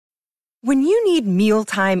When you need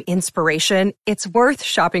mealtime inspiration, it's worth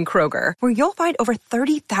shopping Kroger, where you'll find over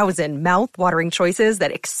 30,000 mouth-watering choices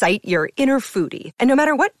that excite your inner foodie. And no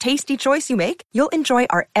matter what tasty choice you make, you'll enjoy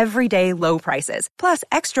our everyday low prices, plus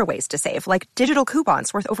extra ways to save, like digital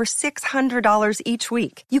coupons worth over $600 each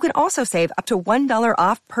week. You can also save up to $1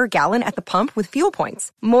 off per gallon at the pump with fuel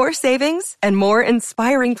points. More savings and more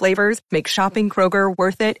inspiring flavors make shopping Kroger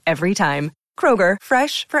worth it every time. Kroger,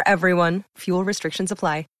 fresh for everyone. Fuel restrictions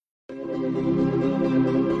apply.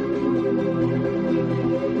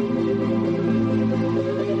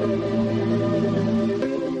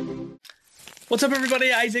 What's up,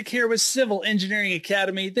 everybody? Isaac here with Civil Engineering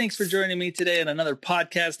Academy. Thanks for joining me today on another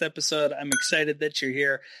podcast episode. I'm excited that you're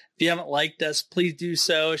here. If you haven't liked us, please do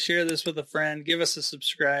so. Share this with a friend. Give us a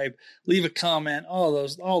subscribe. Leave a comment. All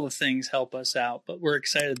the things help us out. But we're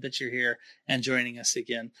excited that you're here and joining us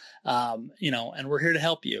again. And we're here to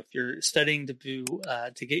help you. If you're studying to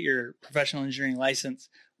get your professional engineering license,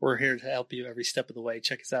 we're here to help you every step of the way.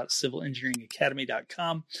 Check us out at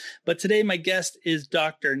civilengineeringacademy.com. But today my guest is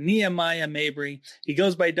Dr. Nehemiah Mabry. He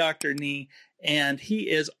goes by Dr. Nee, and he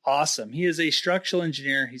is awesome. He is a structural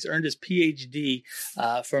engineer. He's earned his PhD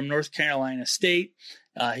from North Carolina State.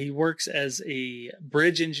 He works as a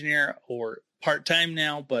bridge engineer, or part-time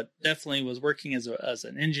now, but definitely was working as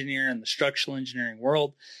an engineer in the structural engineering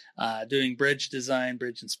world, doing bridge design,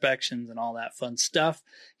 bridge inspections, and all that fun stuff.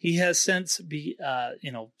 He has since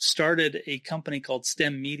started a company called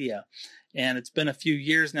STEMedia, and it's been a few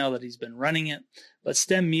years now that he's been running it. But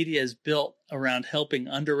STEMedia is built around helping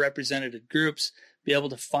underrepresented groups be able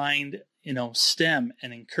to find, STEM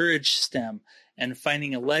and encourage STEM, and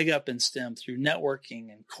finding a leg up in STEM through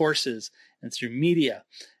networking and courses and through media.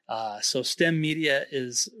 So STEMedia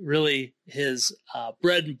is really his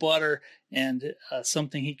bread and butter, and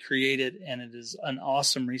something he created, and it is an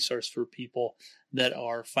awesome resource for people that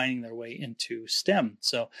are finding their way into STEM.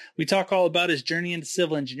 So we talk all about his journey into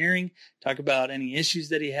civil engineering, talk about any issues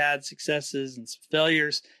that he had, successes and some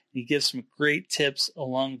failures. He gives some great tips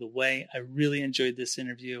along the way. I really enjoyed this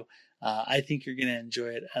interview. I think you're going to enjoy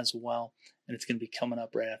it as well, and it's going to be coming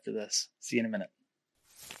up right after this. See you in a minute.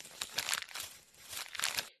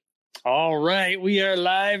 All right, we are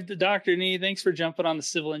live. Dr. Nee, thanks for jumping on the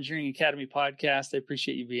Civil Engineering Academy podcast. I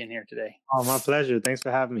appreciate you being here today. Oh, my pleasure. Thanks for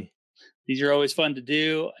having me. These are always fun to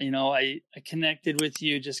do. I connected with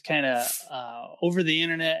you just kind of over the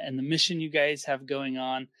internet and the mission you guys have going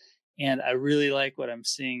on, and I really like what I'm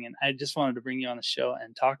seeing. And I just wanted to bring you on the show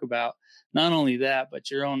and talk about not only that, but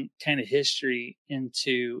your own kind of history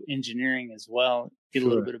into engineering as well. Get a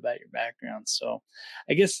little bit about your background. So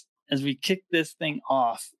I guess as we kick this thing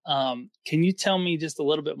off, can you tell me just a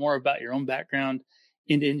little bit more about your own background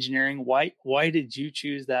into engineering? Why did you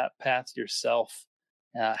choose that path yourself?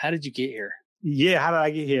 How did you get here? Yeah, how did I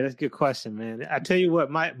get here? That's a good question, man. I tell you what,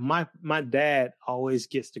 my dad always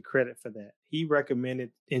gets the credit for that. He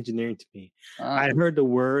recommended engineering to me. I had heard the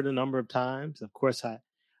word a number of times. Of course, I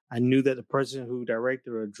knew that the person who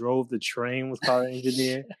directed or drove the train was called an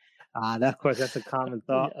engineer. That's a common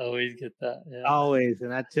thought. You always get that. Yeah. Always.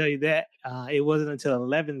 And I tell you that it wasn't until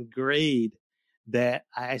 11th grade that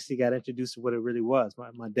I actually got introduced to what it really was.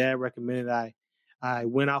 My dad recommended I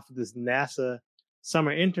went off of this NASA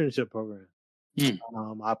summer internship program.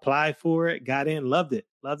 I applied for it, got in, loved it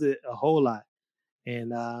a whole lot.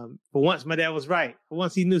 And for once, my dad was right. For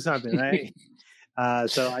once, he knew something, right?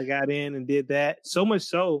 So I got in and did that. So much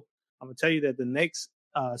so, I'm going to tell you that the next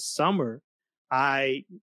summer, I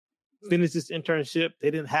finished this internship. They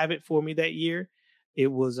didn't have it for me that year. It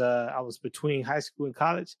was I was between high school and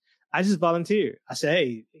college. I just volunteered. I said,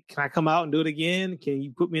 "Hey, can I come out and do it again? Can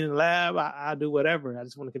you put me in the lab? I'll do whatever. I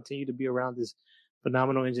just want to continue to be around this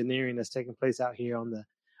phenomenal engineering that's taking place out here on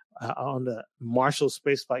the Marshall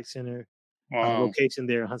Space Flight Center location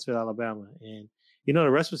there in Huntsville, Alabama." And the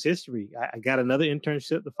rest was history. I got another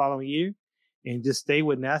internship the following year, and just stayed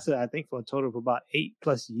with NASA, I think, for a total of about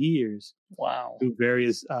 8+ years. Wow. Through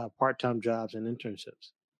various part-time jobs and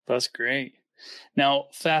internships. That's great. Now,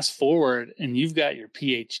 fast forward, and you've got your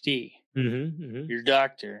PhD, your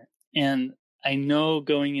doctor. And I know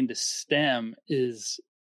going into STEM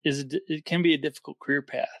it can be a difficult career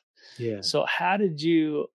path. Yeah. So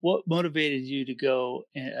what motivated you to go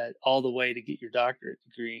all the way to get your doctorate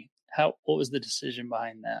degree? What was the decision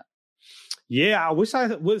behind that? Yeah, I wish I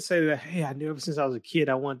would say that, hey, I knew ever since I was a kid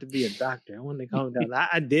I wanted to be a doctor. I wanted to come down.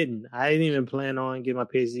 I didn't. I didn't even plan on getting my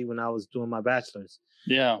PhD when I was doing my bachelor's.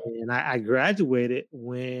 Yeah. And I graduated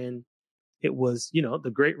when it was,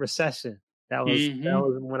 the Great Recession. That was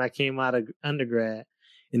when I came out of undergrad.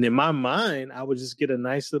 And in my mind, I would just get a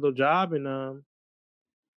nice little job and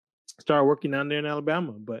start working down there in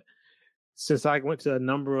Alabama. But since I went to a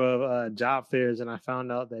number of job fairs and I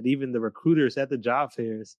found out that even the recruiters at the job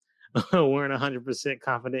fairs weren't 100%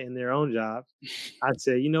 confident in their own jobs, I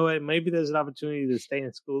said, you know what, maybe there's an opportunity to stay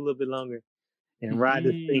in school a little bit longer and ride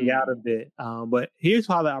this thing out a Mm. bit. But here's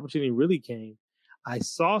how the opportunity really came. I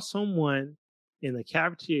saw someone in the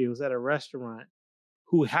cafeteria, it was at a restaurant,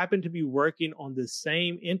 who happened to be working on the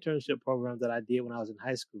same internship program that I did when I was in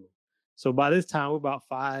high school. So by this time, we're about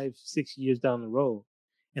 5, 6 years down the road.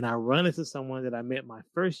 And I run into someone that I met my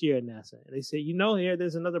first year at NASA. And they say, you know, here,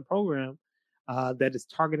 there's another program that is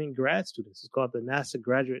targeting grad students. It's called the NASA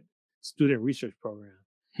Graduate Student Research Program.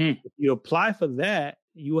 Hmm. If you apply for that,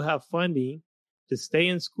 you will have funding to stay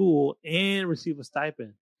in school and receive a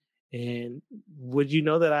stipend. And would you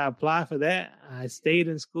know that I applied for that? I stayed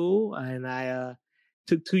in school and I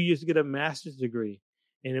took 2 years to get a master's degree.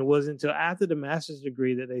 And it wasn't until after the master's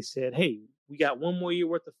degree that they said, hey, we got 1 more year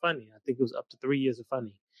worth of funding. I think it was up to 3 years of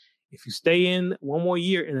funding. If you stay in 1 more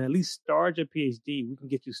year and at least start your PhD, we can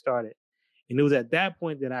get you started. And it was at that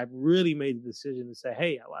point that I really made the decision to say,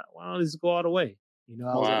 hey, why don't I just go all the way? You know,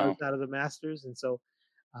 I was on the other Wow. side of the master's. And so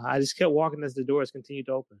I just kept walking as the doors continued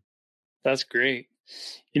to open. That's great.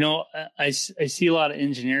 You know, I see a lot of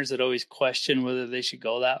engineers that always question whether they should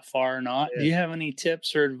go that far or not. Do Yeah. you have any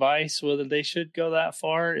tips or advice whether they should go that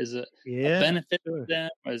far? Is it a Yeah, benefit to sure. them?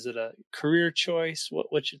 Or is it a career choice?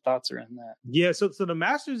 What's your thoughts around that? Yeah, so the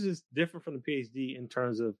master's is different from the PhD in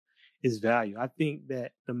terms of its value. I think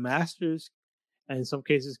that the master's, in some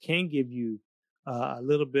cases, can give you a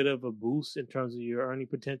little bit of a boost in terms of your earning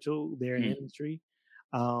potential there in Hmm. industry.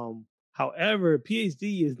 However,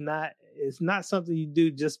 PhD is not, it's not something you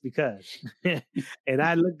do just because. And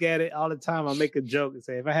I look at it all the time. I make a joke and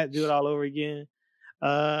say, if I had to do it all over again,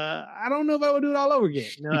 I don't know if I would do it all over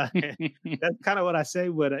again. You know, that's kind of what I say.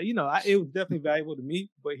 But you know, it was definitely valuable to me.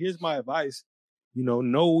 But here's my advice: you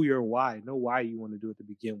know your why, know why you want to do it to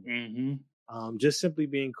begin with. Hmm. Just simply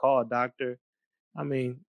being called doctor, I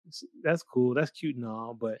mean, that's cool, that's cute and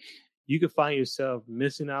all, but you could find yourself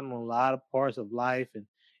missing out on a lot of parts of life, and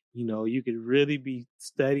you know, you could really be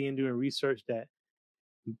studying, doing research that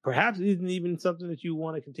perhaps isn't even something that you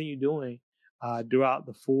want to continue doing throughout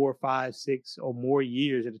the 4, 5, 6 or more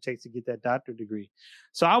years that it takes to get that doctorate degree.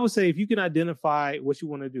 So I would say if you can identify what you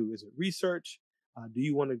want to do, is it research? Do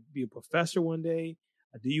you want to be a professor one day?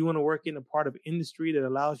 Do you want to work in a part of industry that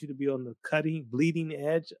allows you to be on the bleeding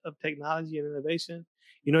edge of technology and innovation?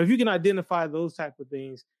 You know, if you can identify those type of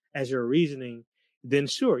things as your reasoning, then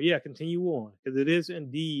sure, yeah, continue on, because it is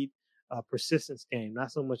indeed a persistence game,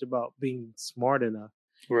 not so much about being smart enough.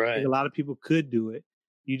 I Right. think a lot of people could do it.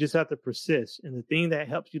 You just have to persist. And the thing that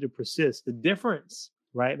helps you to persist, the difference,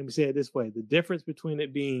 right? Let me say it this way: the difference between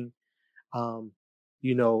it being,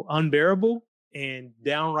 you know, unbearable and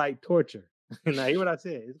downright torture. Now, hear what I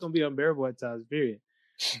said. It's going to be unbearable at times, period.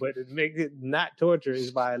 But it makes it not torture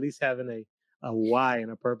is by at least having a why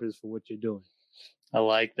and a purpose for what you're doing. I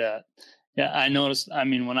like that. Yeah, I noticed. I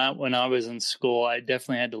mean, when I was in school, I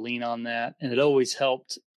definitely had to lean on that, and it always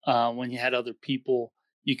helped when you had other people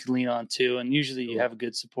you could lean on too. And usually, you Sure. have a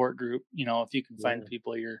good support group. You know, if you can find Yeah.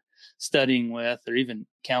 people you're studying with, or even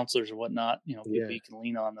counselors or whatnot, you know, Yeah. people you can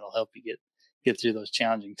lean on that'll help you get through those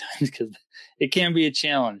challenging times, because it can be a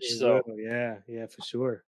challenge. It So. will. Yeah. Yeah, for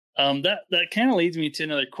sure. That kind of leads me to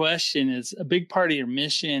another question. Is a big part of your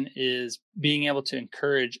mission is being able to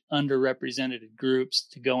encourage underrepresented groups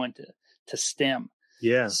to go into STEM.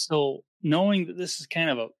 Yeah. So knowing that this is kind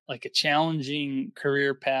of a challenging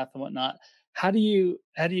career path and whatnot, how do you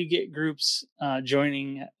get groups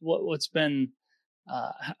joining? What's been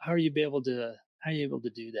how are you able to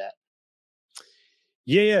do that?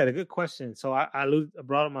 Yeah, a good question. So I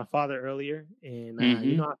brought up my father earlier, and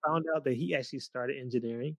you Hmm. know, I found out that he actually started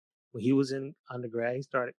engineering when he was in undergrad. He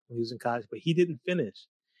started when he was in college, but he didn't finish,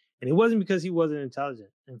 and it wasn't because he wasn't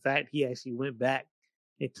intelligent. In fact, he actually went back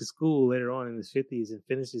into school later on in his 50s and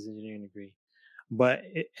finished his engineering degree. But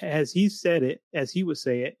as he said it, as he would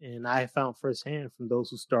say it, and I found firsthand from those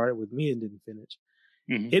who started with me and didn't finish,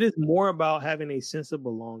 Hmm. it is more about having a sense of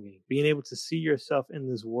belonging, being able to see yourself in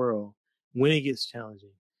this world when it gets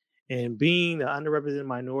challenging. And being the underrepresented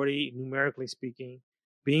minority, numerically speaking,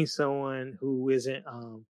 being someone who isn't,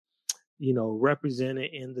 you know,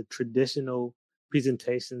 represented in the traditional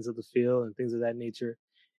presentations of the field and things of that nature,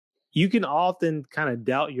 you can often kind of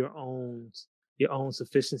doubt your own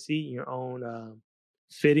sufficiency, your own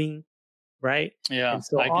fitting, right? Yeah, And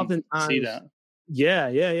so I can see oftentimes, that.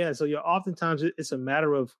 yeah. So you're oftentimes it's a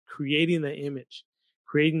matter of creating the image,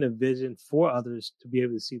 creating a vision for others to be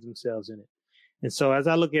able to see themselves in it. And so as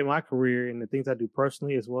I look at my career and the things I do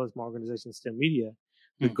personally, as well as my organization, STEMedia,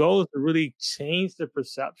 the Hmm. goal is to really change the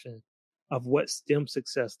perception of what STEM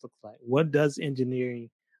success looks like. What does engineering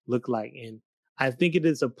look like? And I think it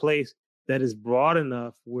is a place that is broad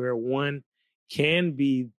enough where one can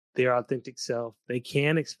be their authentic self. They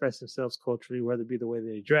can express themselves culturally, whether it be the way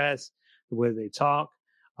they dress, the way they talk,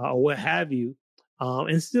 or what have you,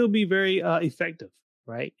 and still be very effective,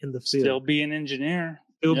 right, in the field. Still be an engineer.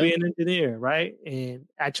 Still be an engineer, right? And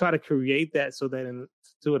I try to create that so that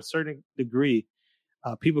to a certain degree,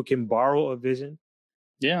 people can borrow a vision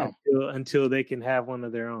until they can have one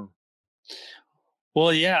of their own.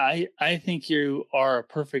 Well, yeah, I think you are a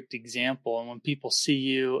perfect example. And when people see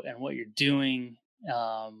you and what you're doing,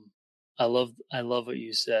 I love what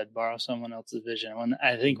you said, borrow someone else's vision.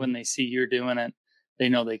 When they see you're doing it, they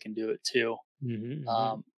know they can do it too.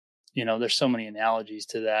 There's so many analogies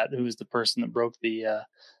to that. Who was the person that broke the,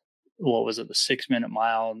 what was it, the 6-minute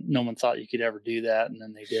mile? No one thought you could ever do that. And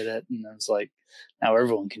then they did it. And it was like, now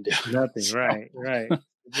everyone can do it. Nothing. So, right.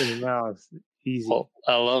 6 miles, easy. Well,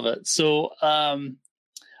 I love it. So,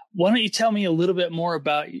 why don't you tell me a little bit more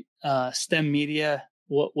about STEMedia,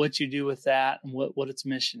 what you do with that, and what its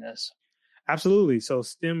mission is? Absolutely. So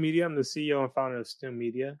STEMedia, I'm the CEO and founder of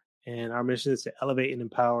STEMedia, and our mission is to elevate and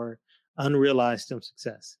empower unrealized STEM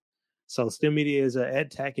success. So STEMedia is an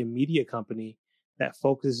ed tech and media company that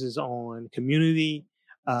focuses on community,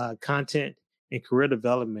 content, and career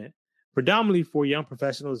development, predominantly for young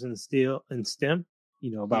professionals in STEM,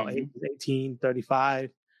 about 18, 35,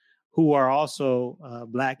 who are also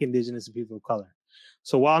Black, Indigenous, and people of color.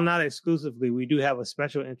 So while not exclusively, we do have a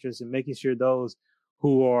special interest in making sure those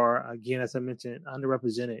who are, again, as I mentioned,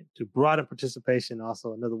 underrepresented, to broaden participation,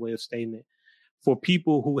 also another way of stating it, for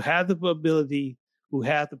people who have the ability, who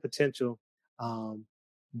have the potential,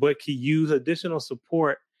 but can use additional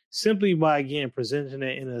support simply by, again, presenting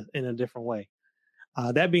it in a different way.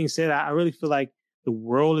 That being said, I really feel like the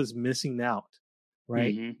world is missing out,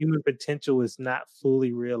 right? Human potential is not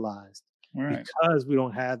fully realized because we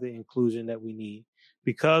don't have the inclusion that we need,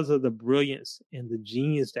 because of the brilliance and the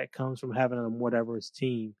genius that comes from having a more diverse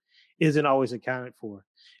team isn't always accounted for.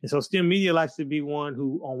 And so STEMedia likes to be one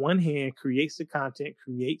who, on one hand, creates the content,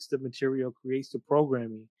 creates the material, creates the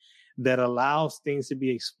programming that allows things to be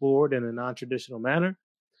explored in a non-traditional manner.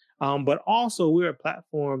 But also we're a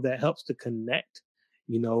platform that helps to connect,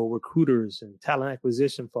 recruiters and talent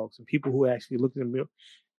acquisition folks and people who are actually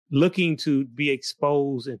looking to be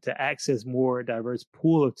exposed and to access more diverse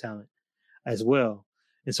pool of talent as well.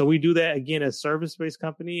 And so we do that, again, as a service-based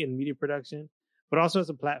company in media production, but also as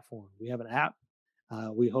a platform. We have an app.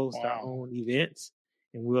 We host our own events,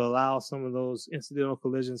 and we'll allow some of those incidental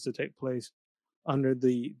collisions to take place under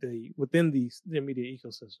within the media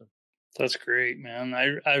ecosystem. That's great, man.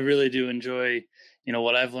 I really do enjoy,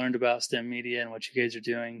 what I've learned about STEMedia and what you guys are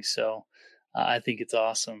doing. So I think it's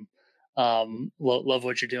awesome. Love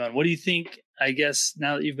what you're doing. What do you think, I guess,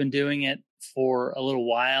 now that you've been doing it for a little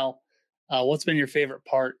while, what's been your favorite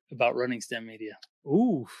part about running STEMedia?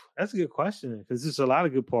 Ooh, that's a good question, because there's a lot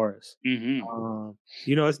of good parts.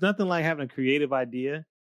 It's nothing like having a creative idea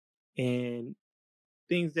and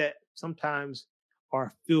things that sometimes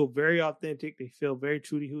feel very authentic. They feel very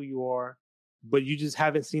true to who you are, but you just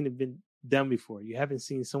haven't seen it been done before. You haven't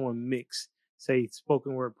seen someone mix, say,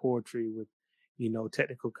 spoken word poetry with,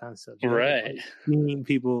 technical concepts. Right. Seeing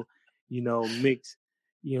people, mix,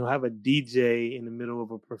 have a DJ in the middle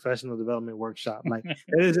of a professional development workshop. Like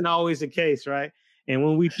that isn't always the case, right? And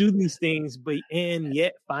when we do these things, and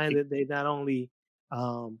yet find that they not only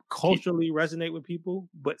culturally resonate with people,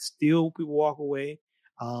 but still people walk away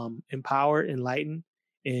empowered, enlightened,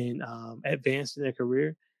 and advanced in their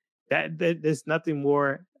career. That there's nothing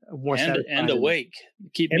more satisfying. And awake.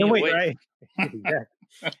 Keep me awake, right?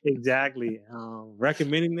 Exactly.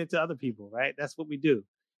 Recommending it to other people, right? That's what we do.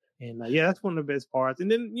 And that's one of the best parts.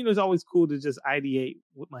 And then, it's always cool to just ideate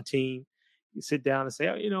with my team. You sit down and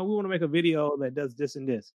say, we want to make a video that does this and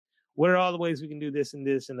this. What are all the ways we can do this and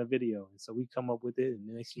this in a video? And so we come up with it, and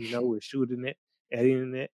the next thing you know, we're shooting it,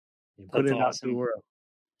 editing it, and putting it out to the world.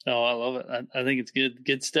 Oh, I love it. I think it's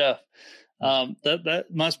good stuff. That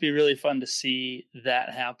must be really fun to see that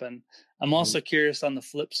happen. I'm also curious on the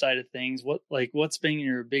flip side of things. What's been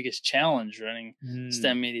your biggest challenge running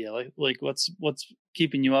STEMedia? Like what's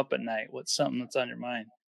keeping you up at night? What's something that's on your mind?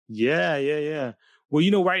 Yeah.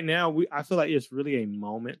 Well, right now I feel like it's really a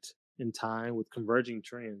moment in time with converging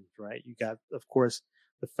trends, right? You got, of course,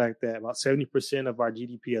 the fact that about 70% of our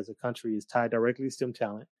GDP as a country is tied directly to STEM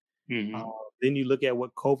talent. Then you look at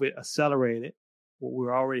what COVID accelerated, what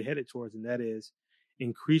we're already headed towards, and that is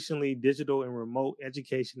increasingly digital and remote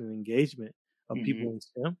education and engagement of people in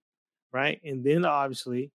STEM, right? And then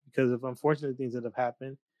obviously, because of unfortunate things that have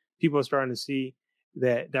happened, people are starting to see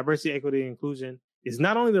that diversity, equity, and inclusion is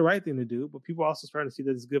not only the right thing to do, but people are also starting to see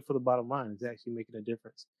that it's good for the bottom line. It's actually making a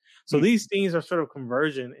difference. So these things are sort of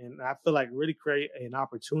conversion, and I feel like really create an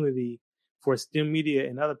opportunity for STEMedia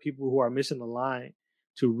and other people who are mission aligned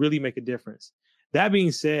to really make a difference. That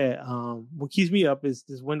being said, what keeps me up is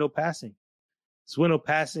this window passing. This window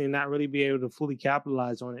passing and not really being able to fully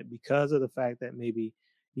capitalize on it because of the fact that maybe,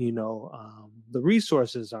 the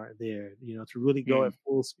resources aren't there, to really go at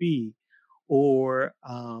full speed, or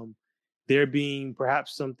there being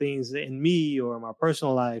perhaps some things in me or my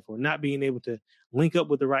personal life, or not being able to link up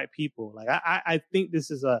with the right people. Like I think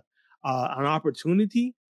this is an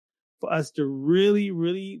opportunity for us to really,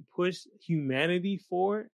 really push humanity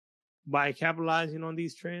forward by capitalizing on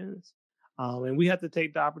these trends. And we have to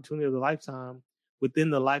take the opportunity of the lifetime within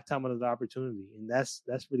the lifetime of the opportunity. And that's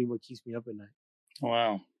really what keeps me up at night.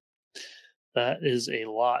 Wow. That is a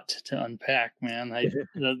lot to unpack, man.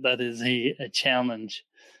 That is a challenge.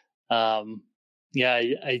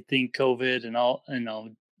 I think COVID and all,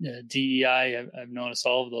 DEI, I've noticed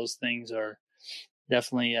all of those things are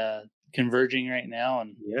definitely converging right now.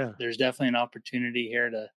 And there's definitely an opportunity here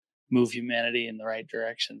to move humanity in the right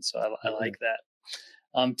direction. So I like that.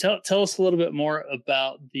 Tell us a little bit more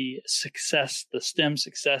about the STEM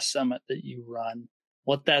Success Summit that you run,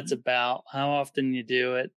 what that's about, how often you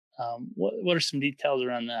do it. What are some details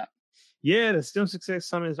around that? Yeah, the STEM Success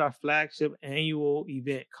Summit is our flagship annual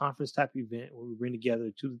event, conference type event, where we bring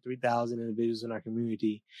together 2,000 to 3,000 individuals in our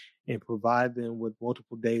community and provide them with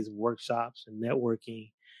multiple days of workshops and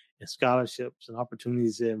networking and scholarships and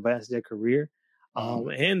opportunities to advance their career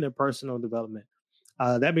and their personal development.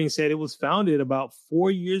 That being said, it was founded about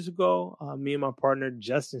 4 years ago. Me and my partner,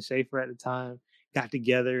 Justin Schaefer at the time, got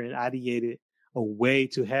together and ideated a way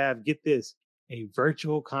to have, get this, a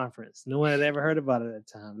virtual conference. No one had ever heard about it at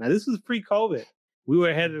the time. Now, this was pre-COVID. We were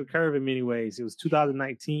ahead of the curve in many ways. It was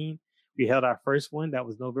 2019. We held our first one. That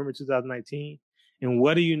was November 2019. And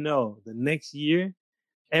what do you know? The next year,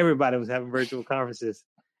 everybody was having virtual conferences.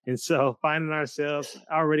 And so finding ourselves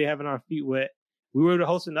already having our feet wet, we were able to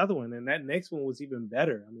host another one. And that next one was even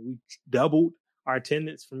better. I mean, we doubled our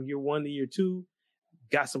attendance from year 1 to year 2,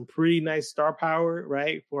 got some pretty nice star power,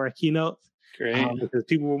 right, for our keynotes. Great. Because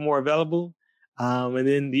people were more available. And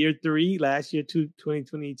then year 3, last year,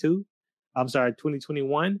 2021,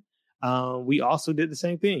 we also did the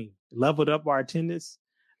same thing, leveled up our attendance,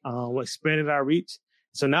 expanded our reach.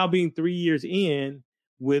 So now being 3 years in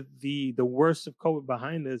with the worst of COVID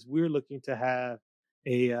behind us, we're looking to have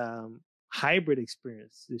a hybrid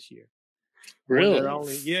experience this year. Really? It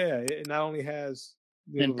not only has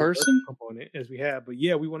in person component as we have, but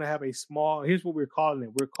we want to have a small, here's what we're calling it.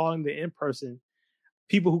 We're calling the in-person,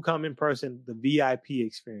 people who come in person, the VIP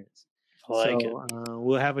experience. I like it.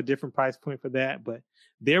 We'll have a different price point for that, but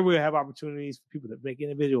there we'll have opportunities for people to make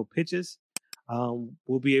individual pitches.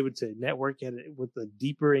 We'll be able to network with a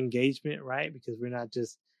deeper engagement, right? Because we're not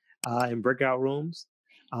just in breakout rooms.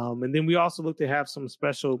 And then we also look to have some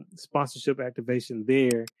special sponsorship activation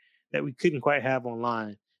there that we couldn't quite have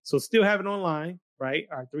online. So still have it online, right?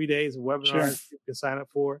 Our 3 days of webinars you can sign up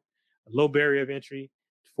for, a low barrier of entry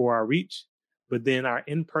for our reach, but then our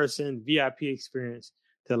in-person VIP experience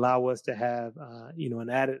to allow us to have, an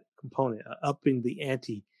added component, upping the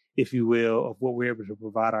ante, if you will, of what we're able to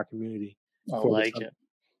provide our community. I like it.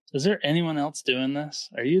 Is there anyone else doing this?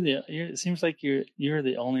 It seems like you're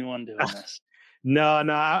the only one doing this. No.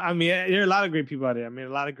 I mean, there are a lot of great people out there. I mean, a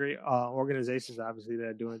lot of great organizations, obviously, that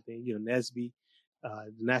are doing things. NSBE,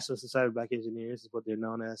 the National Society of Black Engineers is what they're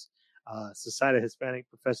known as. Society of Hispanic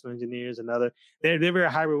Professional Engineers, another. They're very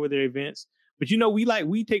hybrid with their events. But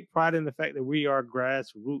we take pride in the fact that we are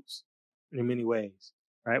grassroots in many ways,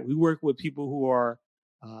 right? We work with people who are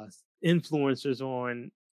influencers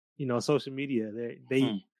on, social media.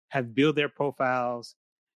 They have built their profiles,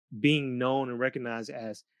 being known and recognized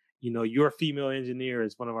as, your female engineer,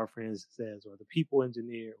 as one of our friends says, or the people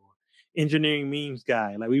engineer, or engineering memes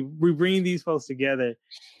guy. Like we bring these folks together,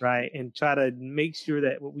 right, and try to make sure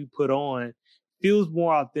that what we put on feels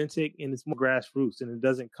more authentic and it's more grassroots, and it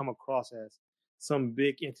doesn't come across as some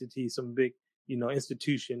big entity, some big,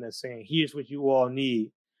 institution that's saying, here's what you all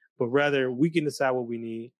need, but rather we can decide what we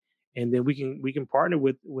need, and then we can partner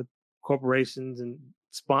with corporations and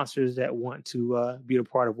sponsors that want to be a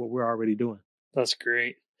part of what we're already doing. That's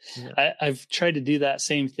great. Yeah. I've tried to do that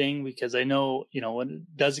same thing because I know, when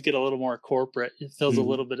it does get a little more corporate, it feels a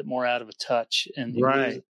little bit more out of touch, and you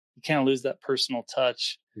kind of lose that personal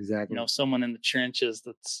touch. Exactly. Someone in the trenches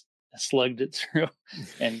that's slugged it through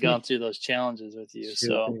and gone through those challenges with you.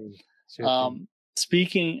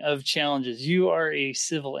 Speaking of challenges, you are a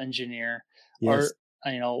civil engineer. Yes.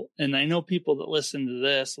 and I know people that listen to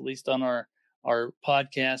this, at least on our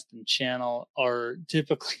podcast and channel, are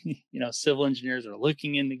typically, civil engineers are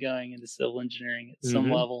looking into going into civil engineering at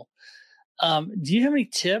some level. Do you have any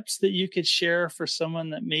tips that you could share for someone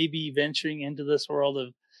that may be venturing into this world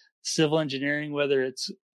of civil engineering, whether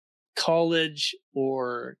it's college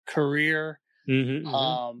or career?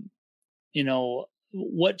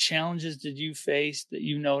 What challenges did you face that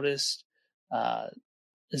you noticed,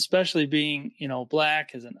 especially being,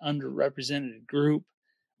 Black as an underrepresented group?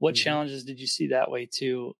 What challenges did you see that way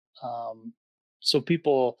too? So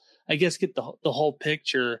people, I guess, get the whole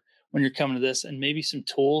picture when you're coming to this, and maybe some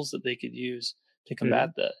tools that they could use to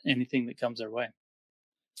combat anything that comes their way.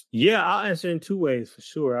 Yeah, I'll answer in two ways for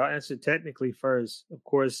sure. I'll answer technically first. Of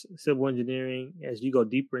course, civil engineering, as you go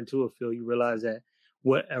deeper into a field, you realize that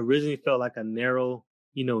what originally felt like a narrow,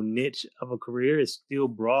 niche of a career is still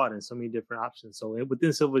broad and so many different options. So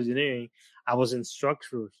within civil engineering, I was in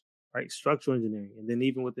structures, right? Structural engineering. And then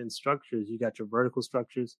even within structures, you got your vertical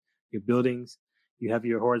structures, your buildings, you have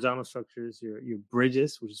your horizontal structures, your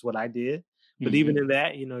bridges, which is what I did. But even in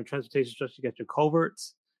that, transportation structure, you got your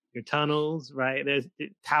culverts, your tunnels, right? There's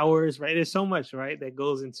towers, right? There's so much, right, that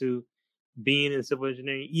goes into being in civil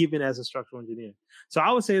engineering, even as a structural engineer. So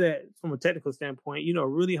I would say that from a technical standpoint,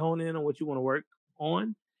 really hone in on what you want to work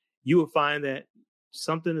on. You will find that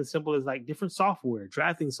something as simple as like different software,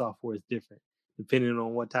 drafting software is different depending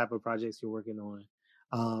on what type of projects you're working on.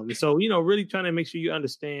 So, really trying to make sure you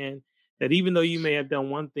understand that even though you may have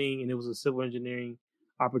done one thing and it was a civil engineering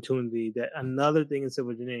opportunity, that another thing in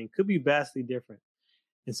civil engineering could be vastly different.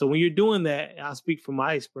 And so when you're doing that, I'll speak from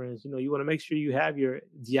my experience, you want to make sure you have your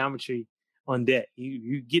geometry on deck.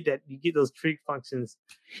 You get those trig functions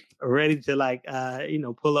ready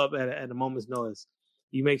to pull up at a moment's notice.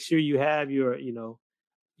 You make sure you have your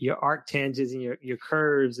arc tangents and your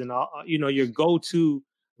curves and all, your go-to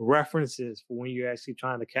references for when you're actually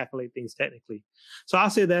trying to calculate things technically. So I'll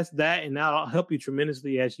say that's that, and that'll help you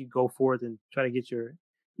tremendously as you go forth and try to get your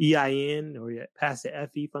EIN or pass the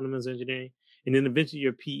FE, Fundamentals of Engineering, and then eventually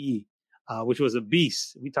your PE, which was a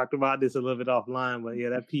beast. We talked about this a little bit offline, but yeah,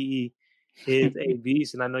 that PE is a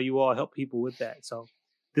beast, and I know you all help people with that. So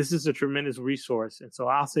this is a tremendous resource, and so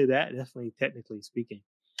I'll say that definitely, technically speaking.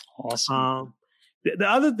 Awesome. The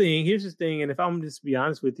other thing, here's the thing, and if I'm just be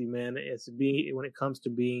honest with you, man, it's when it comes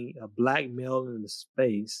to being a Black male in the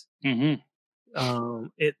space,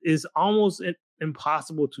 it is almost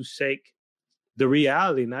impossible to shake the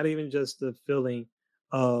reality, not even just the feeling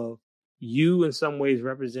of you in some ways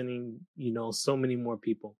representing, so many more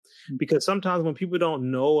people. Because sometimes when people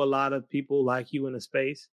don't know a lot of people like you in a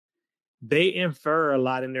space, they infer a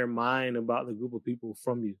lot in their mind about the group of people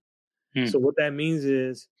from you. So what that means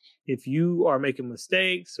is if you are making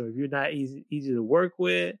mistakes or if you're not easy to work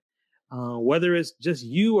with, whether it's just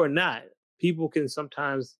you or not, people can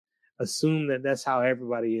sometimes assume that that's how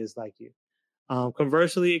everybody is like you.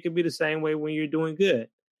 Conversely, it could be the same way when you're doing good.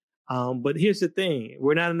 But here's the thing,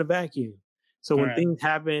 we're not in a vacuum. So when things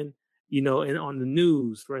happen, on the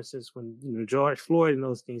news, for instance, when, George Floyd and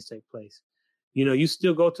those things take place, you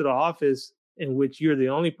still go to the office in which you're the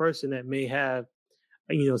only person that may have,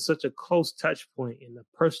 such a close touch point in the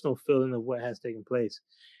personal feeling of what has taken place.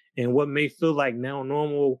 And what may feel like now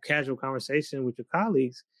normal, casual conversation with your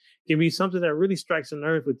colleagues can be something that really strikes a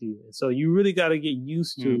nerve with you. And so you really got to get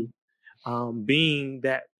used to being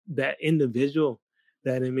that individual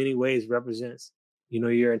that in many ways represents,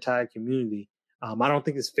 your entire community. I don't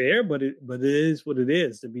think it's fair, but it is what it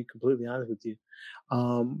is, to be completely honest with you.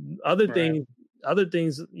 Other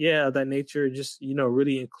things, yeah, of that nature, just,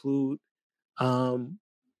 really include,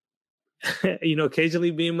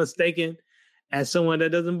 occasionally being mistaken as someone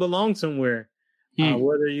that doesn't belong somewhere,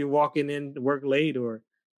 whether you're walking in to work late or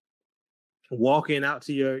working out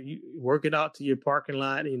to your parking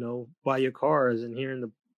lot, by your cars and hearing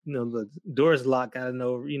the doors locked. I don't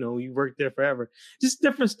know, you worked there forever. Just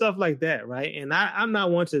different stuff like that, right? And I'm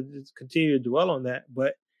not one to just continue to dwell on that,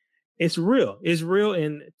 but it's real. It's real,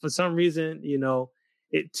 and for some reason,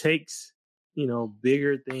 it takes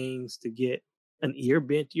bigger things to get an ear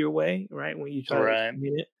bent your way, right? When you try to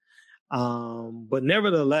explain it. But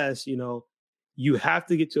nevertheless, you have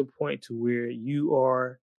to get to a point to where you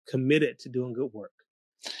are committed to doing good work.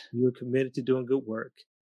 You're committed to doing good work,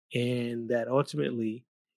 and that ultimately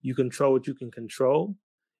you control what you can control.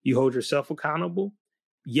 You hold yourself accountable.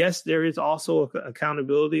 Yes, there is also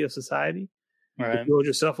accountability of society. But you hold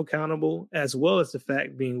yourself accountable, as well as the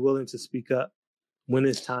fact being willing to speak up when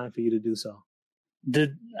it's time for you to do so.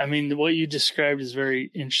 What you described is very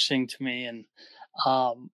interesting to me. And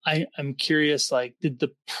I'm curious, like, did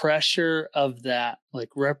the pressure of that, like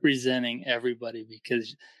representing everybody,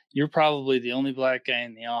 because you're probably the only Black guy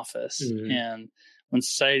in the office, Mm-hmm. and when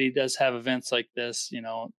society does have events like this,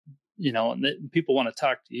 people want to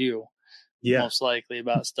talk to you Yeah. most likely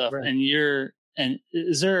about stuff, Right. and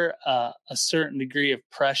is there a certain degree of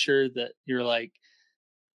pressure that you're like,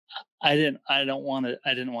 I didn't want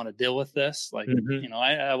to deal with this. Like, Mm-hmm.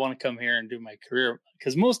 I want to come here and do my career,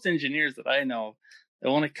 because most engineers that I know, they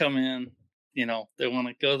want to come in, they want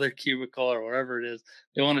to go to their cubicle or wherever it is.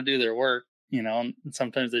 They want to do their work, and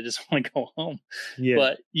sometimes they just want to go home. Yeah.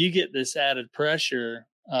 But you get this added pressure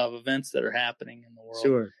of events that are happening in the world.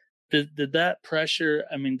 Sure. Did that pressure,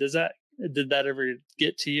 I mean, did that ever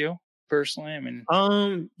get to you personally? I mean,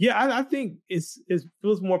 yeah, I think it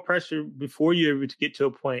feels more pressure before you're able to get to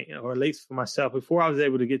a point, or at least for myself, before I was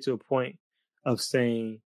able to get to a point of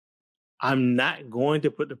saying, I'm not going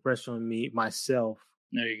to put the pressure on myself.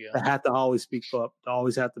 there you go. I have to always speak up, to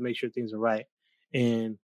always have to make sure things are right.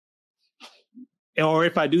 Or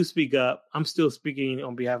if I do speak up, I'm still speaking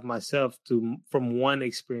on behalf of myself from one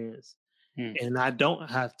experience. And I don't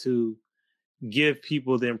have to give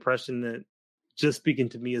people the impression that just speaking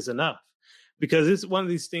to me is enough. Because it's one of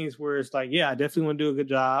these things where it's like, yeah, I definitely want to do a good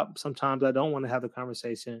job. Sometimes I don't want to have the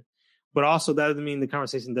conversation, but also that doesn't mean the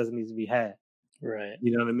conversation doesn't need to be had. Right.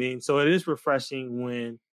 You know what I mean? So it is refreshing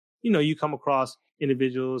when, you come across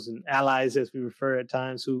individuals and allies, as we refer at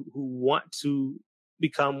times, who want to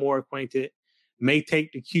become more acquainted, may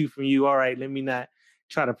take the cue from you. All right, let me not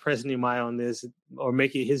try to press Nehemiah on this or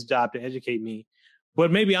make it his job to educate me.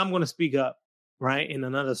 But maybe I'm going to speak up, right, in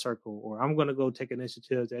another circle, or I'm going to go take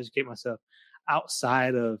initiative to educate myself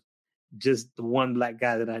outside of just the one Black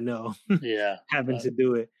guy that I know having to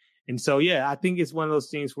do it. And so, yeah, I think it's one of those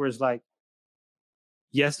things where it's like,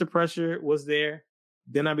 yes, the pressure was there.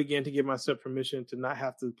 Then I began to give myself permission to not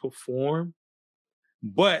have to perform.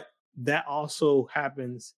 But that also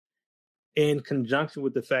happens in conjunction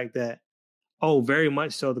with the fact that, very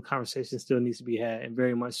much so, the conversation still needs to be had, and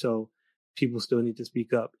very much so, people still need to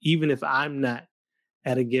speak up, even if I'm not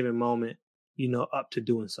at a given moment, up to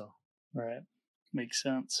doing so. Right. Makes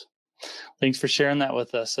sense. Thanks for sharing that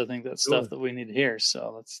with us. I think that's stuff that we need to hear.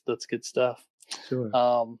 So that's good stuff.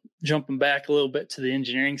 Sure. Jumping back a little bit to the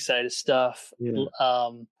engineering side of stuff.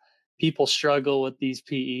 Yeah. People struggle with these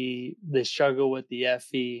PE. They struggle with the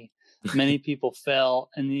FE. Many people fail,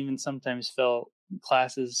 and even sometimes fail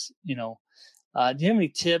classes. Do you have any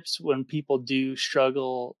tips when people do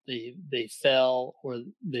struggle, they fail, or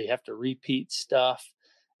they have to repeat stuff?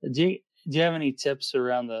 Do you have any tips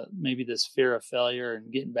around maybe this fear of failure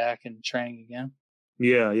and getting back and trying again?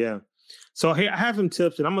 Yeah. So here I have some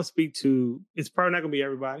tips, and I'm gonna speak to. It's probably not gonna be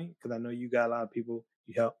everybody, because I know you got a lot of people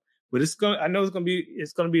you help, but I know it's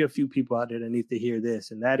gonna be a few people out there that need to hear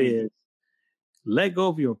this, and that is, let go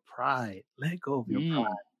of your pride. Let go of your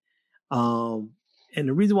pride. And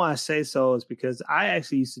the reason why I say so is because I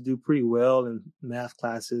actually used to do pretty well in math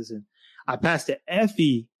classes, and I passed the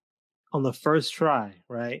FE on the first try,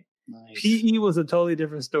 right? Nice. PE was a totally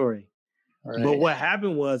different story. Right. But what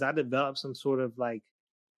happened was I developed some sort of like,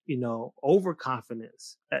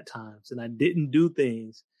 overconfidence at times. And I didn't do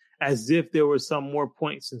things as if there were some more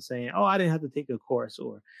points in saying, I didn't have to take a course,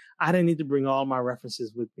 or I didn't need to bring all my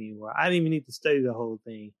references with me, or I didn't even need to study the whole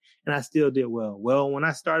thing. And I still did well. Well, when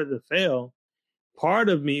I started to fail, part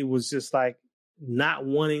of me was just like not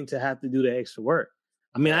wanting to have to do the extra work.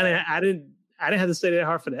 I mean, I didn't have to study that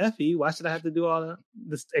hard for the FE. Why should I have to do all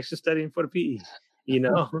this extra studying for the PE?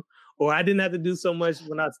 Or I didn't have to do so much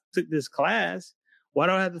when I took this class. Why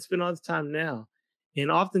do I have to spend all this time now? And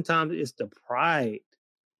oftentimes it's the pride.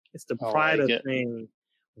 It's the pride of saying,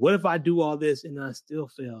 what if I do all this and I still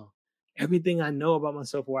fail? Everything I know about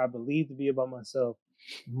myself, or I believe to be about myself,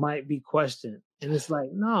 might be questioned. And it's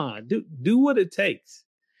like, nah, do what it takes.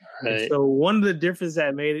 Right. And so one of the differences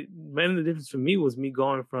that made the difference for me was me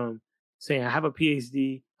going from saying I have a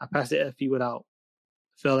PhD, I passed the FE without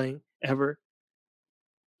failing ever,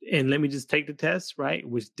 and let me just take the test, right?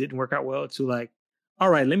 Which didn't work out well, to like, all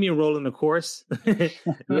right, let me enroll in a course. Let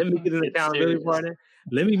me get an accountability partner.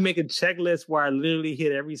 Let me make a checklist where I literally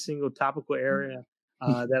hit every single topical area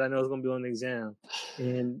that I know is going to be on the exam.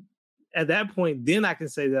 And at that point, then I can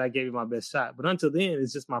say that I gave it my best shot. But until then,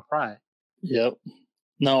 it's just my pride. Yep.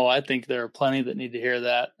 No, I think there are plenty that need to hear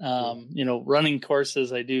that. Running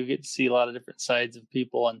courses, I do get to see a lot of different sides of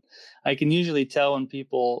people. And I can usually tell when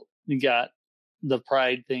people got the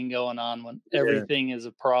pride thing going on, when everything is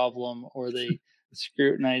a problem, or they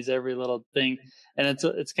scrutinize every little thing. And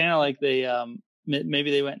it's kind of like they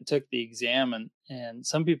maybe they went and took the exam And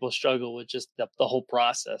some people struggle with just the whole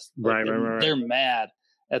process. Like Right. they're mad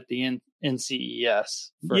at the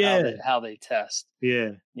NCES for how they test,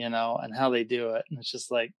 and how they do it. And it's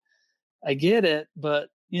just like, I get it, but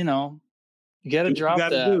you got to drop that.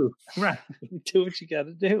 Do. Right. Do what you got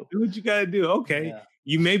to do. Do what you got to do. Okay. Yeah.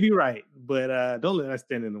 You may be right, but don't let us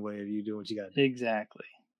stand in the way of you doing what you got to do. Exactly.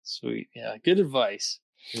 Sweet. Yeah. Good advice.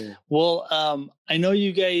 Yeah. Well, I know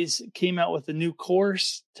you guys came out with a new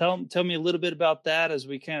course. Tell me a little bit about that as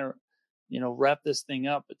we kind of, wrap this thing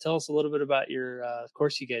up. But tell us a little bit about your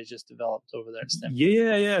course you guys just developed over there at STEM.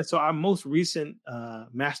 Yeah. So our most recent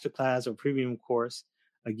masterclass or premium course,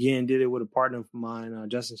 again, did it with a partner of mine,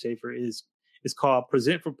 Justin Schaefer, is called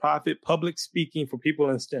Present for Profit, Public Speaking for People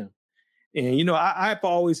in STEM. And, I've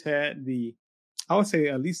always had I would say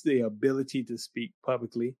at least the ability to speak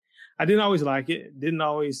publicly. I didn't always like it, didn't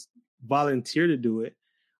always volunteer to do it.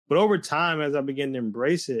 But over time, as I began to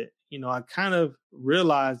embrace it, I kind of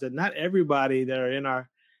realized that not everybody that are in our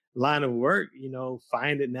line of work,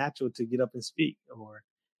 find it natural to get up and speak or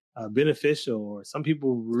beneficial, or some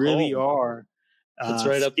people really are. It's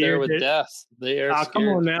right up there with death. They are scared. Come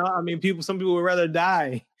on now. I mean, some people would rather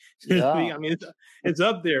die. Yeah. I mean, it's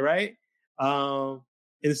up there, right? And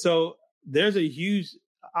so there's a huge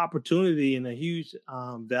opportunity and a huge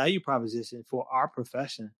value proposition for our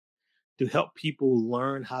profession to help people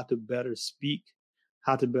learn how to better speak,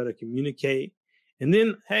 how to better communicate. And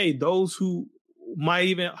then, hey, those who might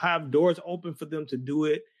even have doors open for them to do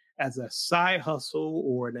it as a side hustle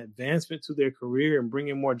or an advancement to their career and bring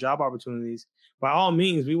in more job opportunities, by all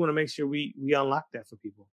means, we want to make sure we unlock that for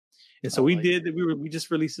people. And so we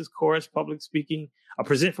just released this course, Public Speaking.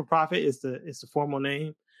 Present for Profit is the formal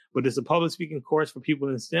name, but it's a public speaking course for people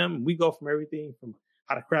in STEM. We go from everything from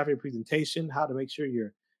how to craft your presentation, how to make sure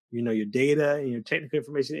your data and your technical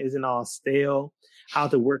information isn't all stale, how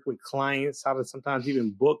to work with clients, how to sometimes even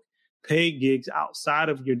book paid gigs outside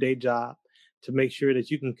of your day job to make sure that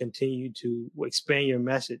you can continue to expand your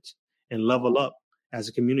message and level up as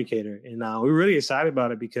a communicator. And we're really excited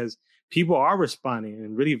about it because people are responding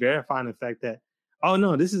and really verifying the fact that, oh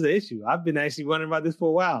no, this is an issue. I've been actually wondering about this for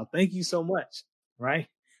a while. Thank you so much, right,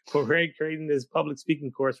 for creating this public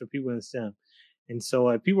speaking course for people in STEM. And so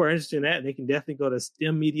if people are interested in that, they can definitely go to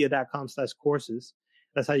STEMedia.com/courses.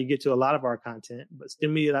 That's how you get to a lot of our content. But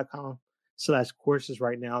STEMedia.com/courses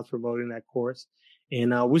right now is promoting that course.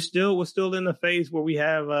 And we're still in the phase where we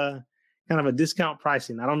have kind of a discount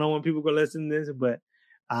pricing. I don't know when people are going to listen to this, but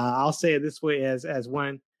I'll say it this way, as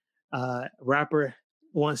one rapper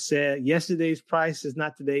once said, yesterday's price is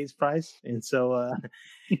not today's price. And so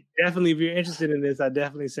definitely, if you're interested in this, I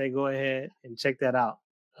definitely say go ahead and check that out.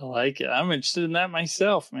 I like it. I'm interested in that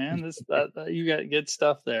myself, man. You got good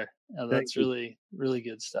stuff there. That's really, really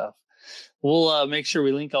good stuff. We'll make sure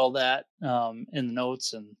we link all that in the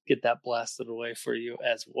notes and get that blasted away for you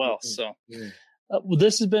as well. So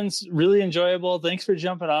this has been really enjoyable. Thanks for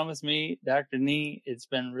jumping on with me, Dr. Nee. It's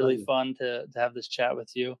been really fun to have this chat with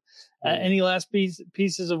you. Any last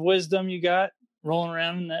pieces of wisdom you got rolling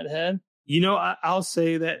around in that head? I'll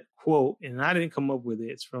say that quote, and I didn't come up with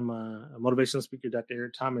it. It's from a motivational speaker, Dr.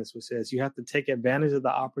 Eric Thomas, who says, you have to take advantage of the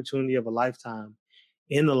opportunity of a lifetime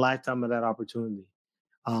in the lifetime of that opportunity.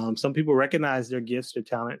 Some people recognize their gifts, their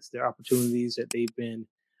talents, their opportunities that they've been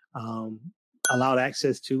allowed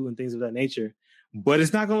access to and things of that nature. But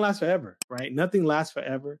it's not going to last forever, right? Nothing lasts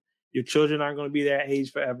forever. Your children aren't going to be that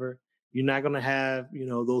age forever. You're not going to have,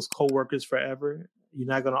 those coworkers forever. You're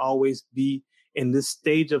not going to always be in this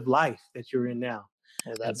stage of life that you're in now.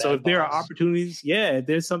 So if there are opportunities, if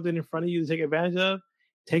there's something in front of you to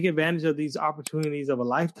take advantage of these opportunities of a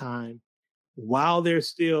lifetime while there's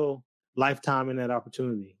still lifetime in that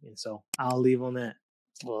opportunity. And so I'll leave on that.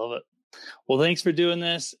 Love it. Well, thanks for doing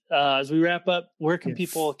this. As we wrap up, where can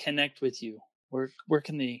people connect with you? Where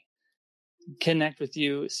can they connect with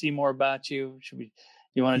you, see more about you?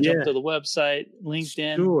 You want to jump to the website,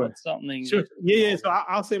 LinkedIn? Sure. Something. Sure. Yeah. So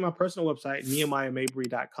I'll say my personal website,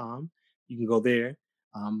 NehemiahMabry.com. You can go there.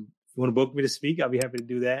 If you want to book me to speak, I'll be happy to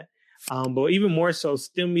do that. But even more so,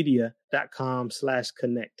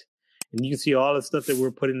 STEMedia.com/connect. And you can see all the stuff that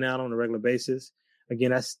we're putting out on a regular basis.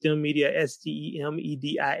 Again, that's STEMedia,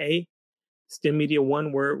 STEMedia, STEMedia,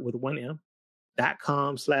 one word with one M,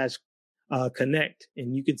 .com/connect.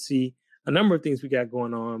 And you can see a number of things we got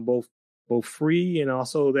going on, both free and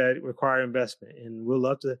also that require investment. And we'll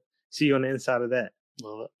love to see you on the inside of that.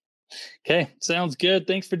 Love it. Okay. Sounds good.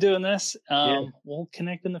 Thanks for doing this. We'll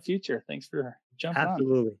connect in the future. Thanks for jumping on.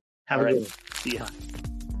 Absolutely. Have a good one. See ya.